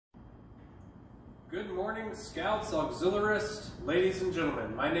Good morning, Scouts, Auxiliarists, ladies and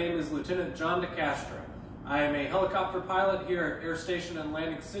gentlemen. My name is Lieutenant John Decastra. I am a helicopter pilot here at Air Station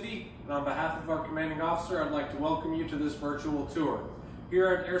Atlantic City, and on behalf of our commanding officer, I'd like to welcome you to this virtual tour. Here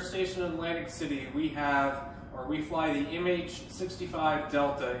at Air Station Atlantic City, we fly the MH-65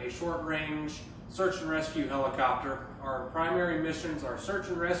 Delta, a short-range search and rescue helicopter. Our primary missions are search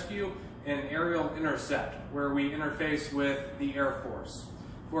and rescue and aerial intercept, where we interface with the Air Force.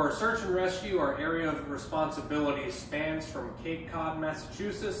 For our search and rescue, our area of responsibility spans from Cape Cod,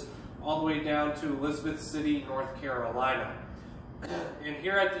 Massachusetts, all the way down to Elizabeth City, North Carolina. And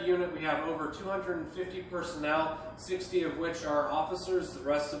here at the unit, we have over 250 personnel, 60 of which are officers. The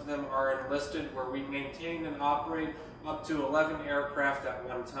rest of them are enlisted, where we maintain and operate up to 11 aircraft at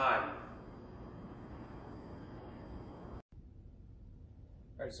one time.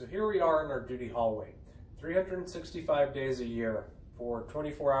 All right, so here we are in our duty hallway. 365 days a year, for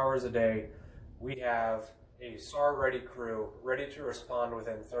 24 hours a day, we have a SAR-ready crew ready to respond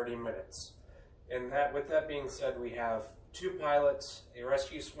within 30 minutes. And with that being said, we have 2 pilots, a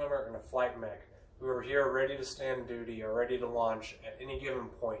rescue swimmer, and a flight mech who are here ready to stand duty or ready to launch at any given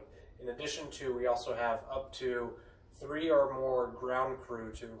point. In addition to, we also have up to 3 or more ground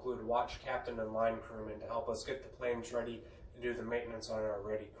crew to include watch captain and line crewmen to help us get the planes ready and do the maintenance on our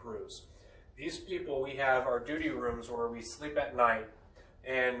ready crews. These people, we have our duty rooms where we sleep at night,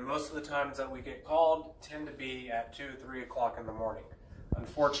 and most of the times that we get called tend to be at 2, 3 o'clock in the morning.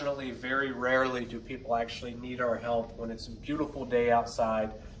 Unfortunately, very rarely do people actually need our help when it's a beautiful day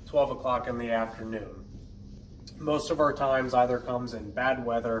outside, 12 o'clock in the afternoon. Most of our times either comes in bad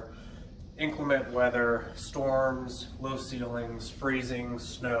weather, inclement weather, storms, low ceilings, freezing,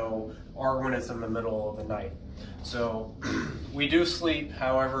 snow, or when it's in the middle of the night. So we do sleep.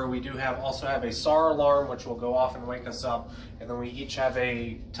 However, we do also have a SAR alarm which will go off and wake us up, and then we each have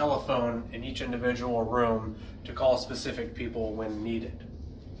a telephone in each individual room to call specific people when needed.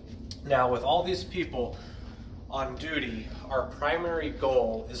 Now, with all these people on duty, our primary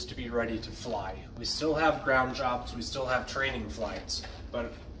goal is to be ready to fly. We still have ground jobs, we still have training flights,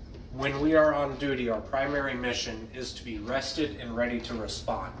 but when we are on duty, our primary mission is to be rested and ready to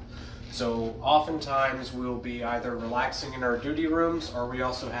respond. So oftentimes we'll be either relaxing in our duty rooms, or we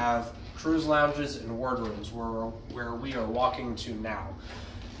also have cruise lounges and ward rooms where we are walking to now.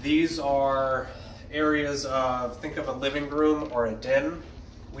 These are areas of, think of a living room or a den.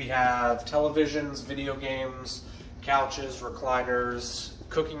 We have televisions, video games, couches, recliners,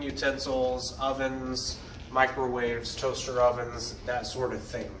 cooking utensils, ovens, microwaves, toaster ovens, that sort of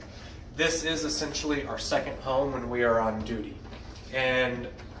thing. This is essentially our second home when we are on duty. And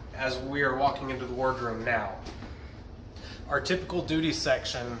as we are walking into the wardroom now, our typical duty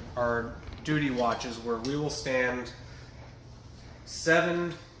section are duty watches where we will stand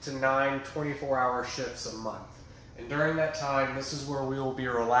 7 to 9 24-hour shifts a month. And during that time, this is where we will be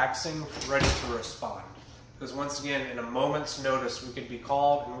relaxing, ready to respond. Because once again, in a moment's notice, we could be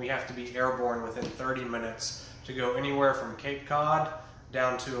called and we have to be airborne within 30 minutes to go anywhere from Cape Cod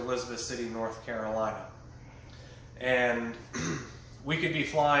down to Elizabeth City, North Carolina. And we could be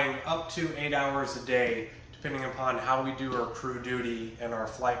flying up to 8 hours a day, depending upon how we do our crew duty and our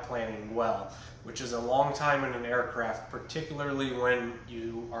flight planning well, which is a long time in an aircraft, particularly when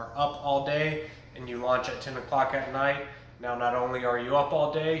you are up all day and you launch at 10 o'clock at night. Now, not only are you up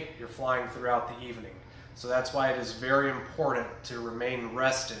all day, you're flying throughout the evening. So that's why it is very important to remain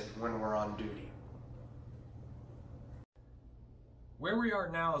rested when we're on duty. Where we are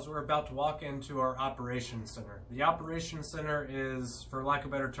now is we're about to walk into our operations center. The operations center is, for lack of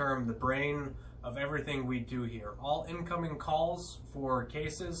a better term, the brain of everything we do here. All incoming calls for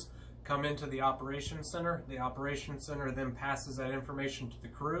cases come into the operations center. The operations center then passes that information to the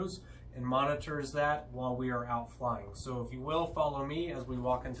crews and monitors that while we are out flying. So if you will, follow me as we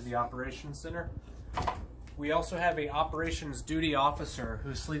walk into the operations center. We also have a operations duty officer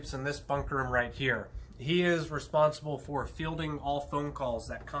who sleeps in this bunk room right here. He is responsible for fielding all phone calls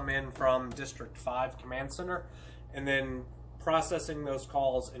that come in from District 5 Command Center, and then processing those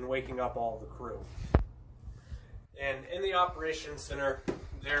calls and waking up all the crew. And in the Operations Center,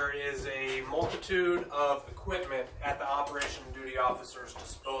 there is a multitude of equipment at the Operation Duty Officer's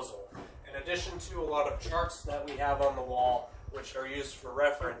disposal. In addition to a lot of charts that we have on the wall, which are used for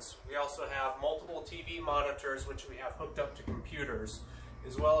reference, we also have multiple TV monitors which we have hooked up to computers,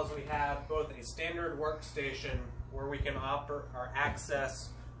 as well as we have both a standard workstation where we can access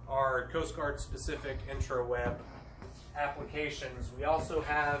our Coast Guard specific intraweb applications. We also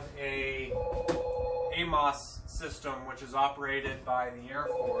have a AMOS system which is operated by the Air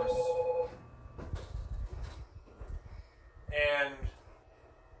Force, and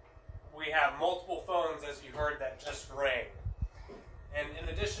we we have multiple phones, as you heard, that just rang. And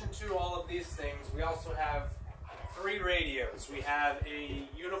in addition to all of these things, we also have 3 radios. We have a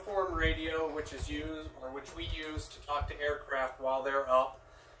uniform radio, which we use to talk to aircraft while they're up.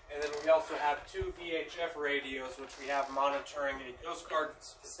 And then we also have 2 VHF radios, which we have monitoring a Coast Guard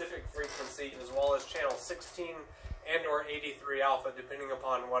specific frequency, as well as channel 16 and or 83 alpha, depending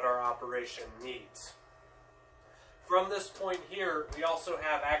upon what our operation needs. From this point here, we also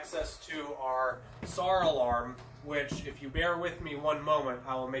have access to our SAR alarm, which, if you bear with me one moment,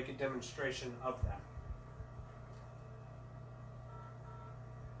 I will make a demonstration of that.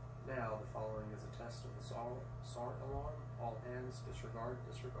 Now, the following is a test of the SAR alarm. All hands, disregard,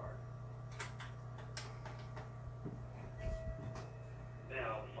 disregard.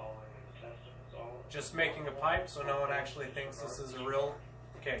 Now, the following is a test of the SAR alarm. Just making a pipe so no one actually thinks this is a real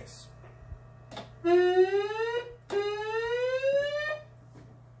case.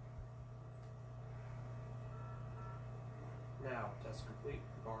 Now, test complete.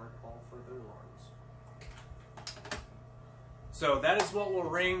 Guard all further alarms. So that is what will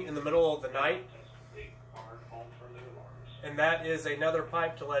ring in the middle of the night. And that is another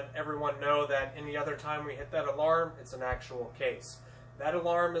pipe to let everyone know that any other time we hit that alarm, it's an actual case. That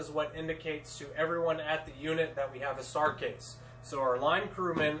alarm is what indicates to everyone at the unit that we have a SAR case. So our line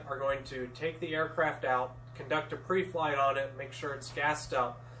crewmen are going to take the aircraft out, conduct a pre-flight on it, make sure it's gassed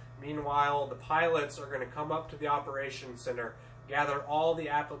up. Meanwhile, the pilots are going to come up to the operations center, gather all the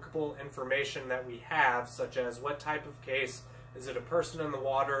applicable information that we have, such as what type of case. Is it a person in the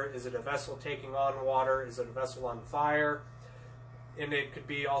water? Is it a vessel taking on water? Is it a vessel on fire? And it could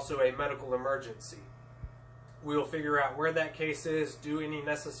be also a medical emergency. We will figure out where that case is, do any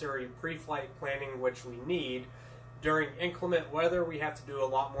necessary pre-flight planning, which we need. During inclement weather, we have to do a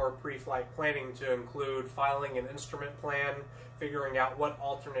lot more pre-flight planning to include filing an instrument plan, figuring out what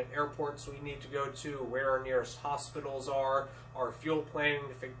alternate airports we need to go to, where our nearest hospitals are, our fuel planning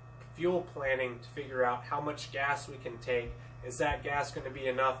to figure out how much gas we can take. Is that gas going to be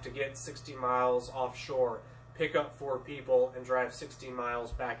enough to get 60 miles offshore, pick up 4 people, and drive 60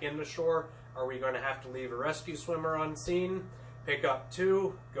 miles back into shore? Are we going to have to leave a rescue swimmer on scene, pick up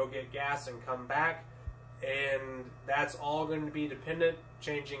 2, go get gas, and come back? And that's all going to be dependent,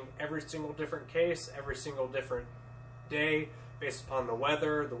 changing every single different case, every single different day, based upon the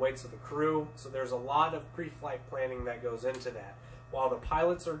weather, the weights of the crew. So there's a lot of pre-flight planning that goes into that. While the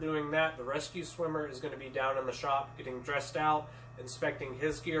pilots are doing that, the rescue swimmer is going to be down in the shop getting dressed out, inspecting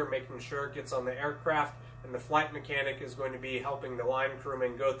his gear, making sure it gets on the aircraft, and the flight mechanic is going to be helping the line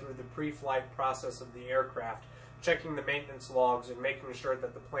crewman go through the pre-flight process of the aircraft, checking the maintenance logs and making sure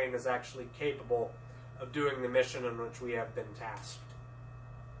that the plane is actually capable of doing the mission in which we have been tasked.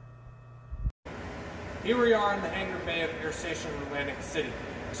 Here we are in the hangar bay of Air Station Atlantic City.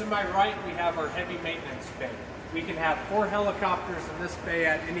 To my right, we have our heavy maintenance bay. We can have 4 helicopters in this bay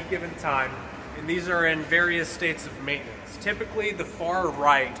at any given time, and these are in various states of maintenance. Typically, the far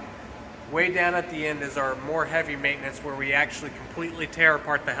right, way down at the end, is our more heavy maintenance, where we actually completely tear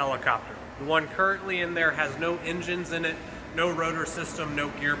apart the helicopter. The one currently in there has no engines in it, no rotor system, no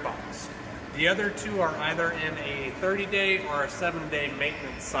gearbox. The other 2 are either in a 30-day or a 7-day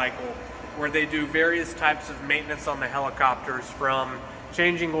maintenance cycle, where they do various types of maintenance on the helicopters, from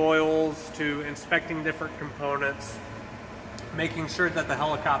changing oils to inspecting different components, making sure that the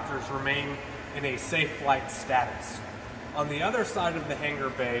helicopters remain in a safe flight status. On the other side of the hangar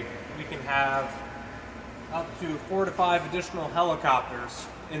bay, we can have up to 4 to 5 additional helicopters,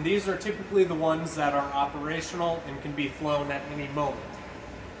 and these are typically the ones that are operational and can be flown at any moment.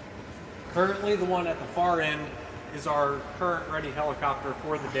 Currently, the one at the far end is our current ready helicopter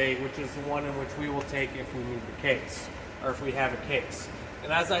for the day, which is the one in which we will take if we need the case, or if we have a case.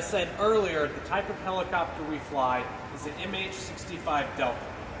 And as I said earlier, the type of helicopter we fly is an MH-65 Delta.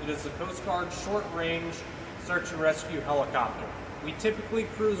 It is a Coast Guard short-range search and rescue helicopter. We typically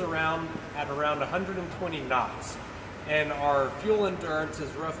cruise around at around 120 knots, and our fuel endurance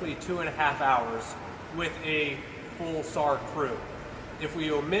is roughly 2.5 hours with a full SAR crew. If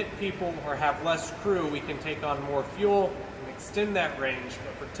we omit people or have less crew, we can take on more fuel and extend that range,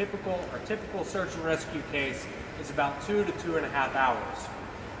 but for our typical search and rescue case is about 2 to 2.5 hours,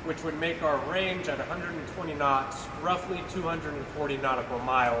 which would make our range at 120 knots roughly 240 nautical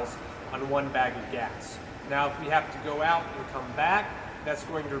miles on 1 bag of gas. Now, if we have to go out and come back, that's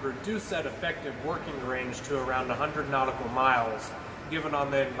going to reduce that effective working range to around 100 nautical miles, given on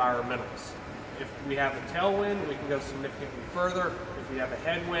the environmentals. If we have a tailwind, we can go significantly further. If we have a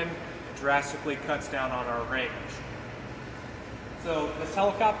headwind, it drastically cuts down on our range. So this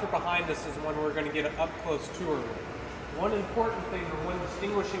helicopter behind us is one we're going to get an up-close tour with. One important thing, or one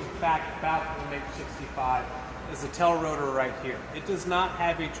distinguishing fact about the MH-65 is the tail rotor right here. It does not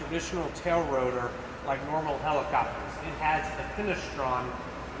have a traditional tail rotor like normal helicopters. It has a finistron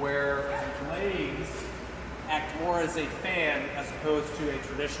where the blades act more as a fan as opposed to a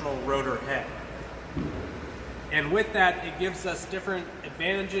traditional rotor head. And with that, it gives us different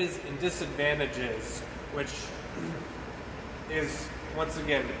advantages and disadvantages, which is, once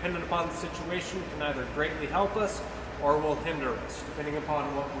again, dependent upon the situation, can either greatly help us or will hinder us, depending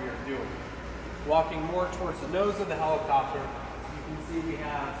upon what we are doing. Walking more towards the nose of the helicopter, you can see we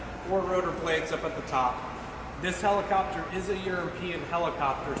have 4 rotor blades up at the top. This helicopter is a European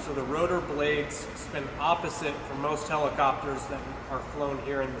helicopter, so the rotor blades spin opposite from most helicopters that are flown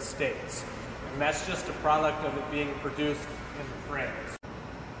here in the States. And that's just a product of it being produced in France.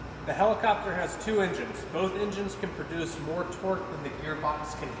 The helicopter has 2 engines. Both engines can produce more torque than the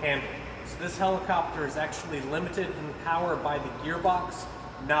gearbox can handle. So this helicopter is actually limited in power by the gearbox,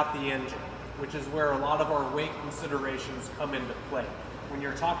 not the engine, which is where a lot of our weight considerations come into play. When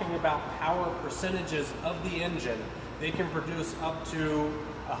you're talking about power percentages of the engine, they can produce up to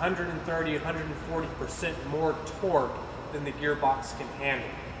 130, 140% more torque than the gearbox can handle.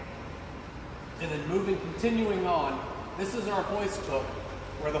 And then continuing on, this is our hoist hook,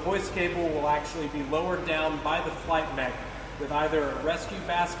 where the hoist cable will actually be lowered down by the flight mech with either a rescue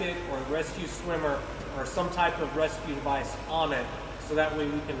basket or a rescue swimmer or some type of rescue device on it, so that way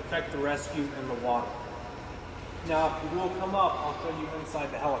we can effect the rescue in the water. Now, if you will come up, I'll show you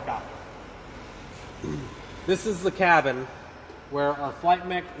inside the helicopter. This is the cabin where our flight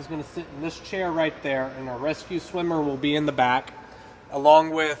mech is going to sit in this chair right there, and our rescue swimmer will be in the back, along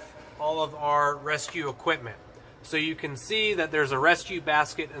with all of our rescue equipment. So you can see that there's a rescue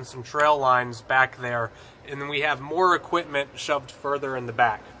basket and some trail lines back there, and then we have more equipment shoved further in the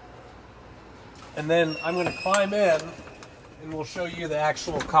back. And then I'm going to climb in and we'll show you the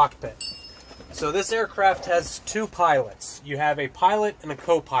actual cockpit. So this aircraft has 2 pilots. You have a pilot and a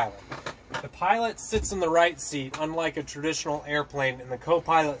co-pilot. The pilot sits in the right seat, unlike a traditional airplane, and the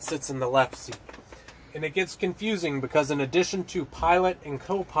co-pilot sits in the left seat. And it gets confusing because in addition to pilot and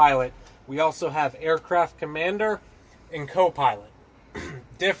co-pilot, we also have aircraft commander and co-pilot,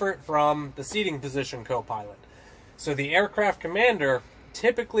 different from the seating position co-pilot. So the aircraft commander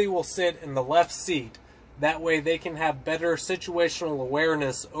typically will sit in the left seat. That way they can have better situational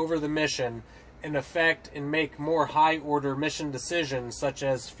awareness over the mission and affect and make more high-order mission decisions, such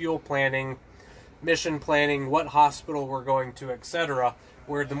as fuel planning, mission planning, what hospital we're going to, etc.,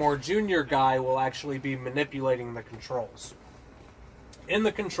 where the more junior guy will actually be manipulating the controls. In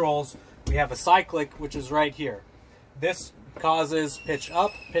the controls, we have a cyclic, which is right here. This causes pitch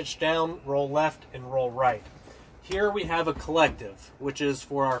up, pitch down, roll left, and roll right. Here we have a collective, which is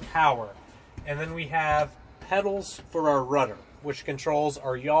for our power. And then we have pedals for our rudder, which controls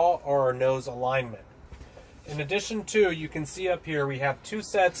our yaw or our nose alignment. In addition to, you can see up here, we have 2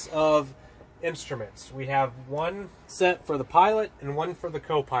 sets of instruments. We have one set for the pilot and one for the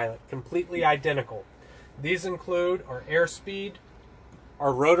co-pilot, completely identical. These include our airspeed,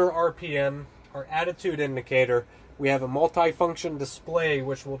 our rotor RPM, our attitude indicator. We have a multifunction display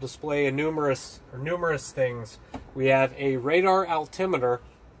which will display numerous things. We have a radar altimeter,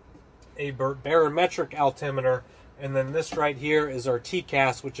 a barometric altimeter, and then this right here is our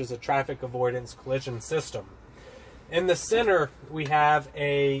TCAS, which is a traffic avoidance collision system. In the center, we have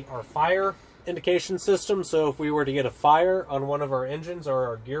our fire indication system. So if we were to get a fire on one of our engines or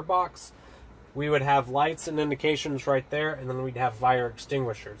our gearbox, we would have lights and indications right there, and then we'd have fire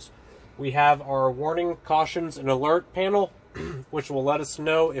extinguishers. We have our warning, cautions, and alert panel, which will let us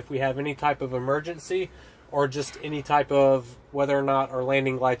know if we have any type of emergency or just any type of whether or not our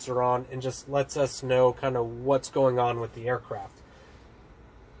landing lights are on, and just lets us know kind of what's going on with the aircraft.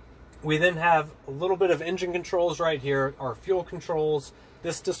 We then have a little bit of engine controls right here, our fuel controls.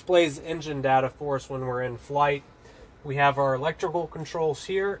 This displays engine data for us when we're in flight. We have our electrical controls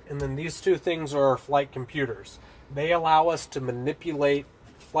here, and then these 2 things are our flight computers. They allow us to manipulate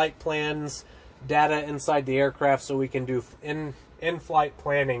flight plans, data inside the aircraft, so we can do in-flight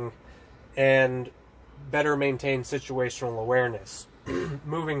planning and better maintain situational awareness.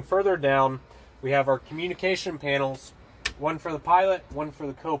 Moving further down, we have our communication panels, one for the pilot, one for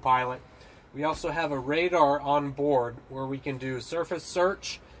the co-pilot. We also have a radar on board where we can do surface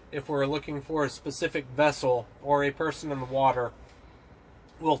search if we're looking for a specific vessel or a person in the water.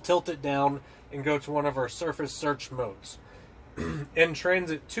 We'll tilt it down and go to one of our surface search modes. In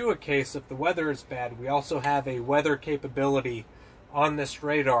transit to a case, if the weather is bad, we also have a weather capability on this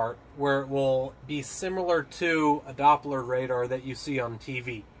radar where it will be similar to a Doppler radar that you see on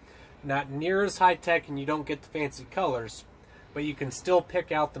TV. not near as high tech and you don't get the fancy colors, but you can still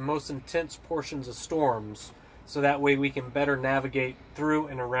pick out the most intense portions of storms, so that way we can better navigate through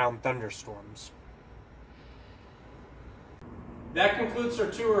and around thunderstorms. That concludes our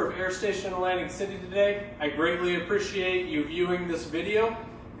tour of Air Station Atlantic City today. I greatly appreciate you viewing this video,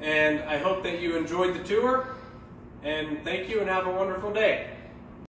 and I hope that you enjoyed the tour. And thank you, and have a wonderful day.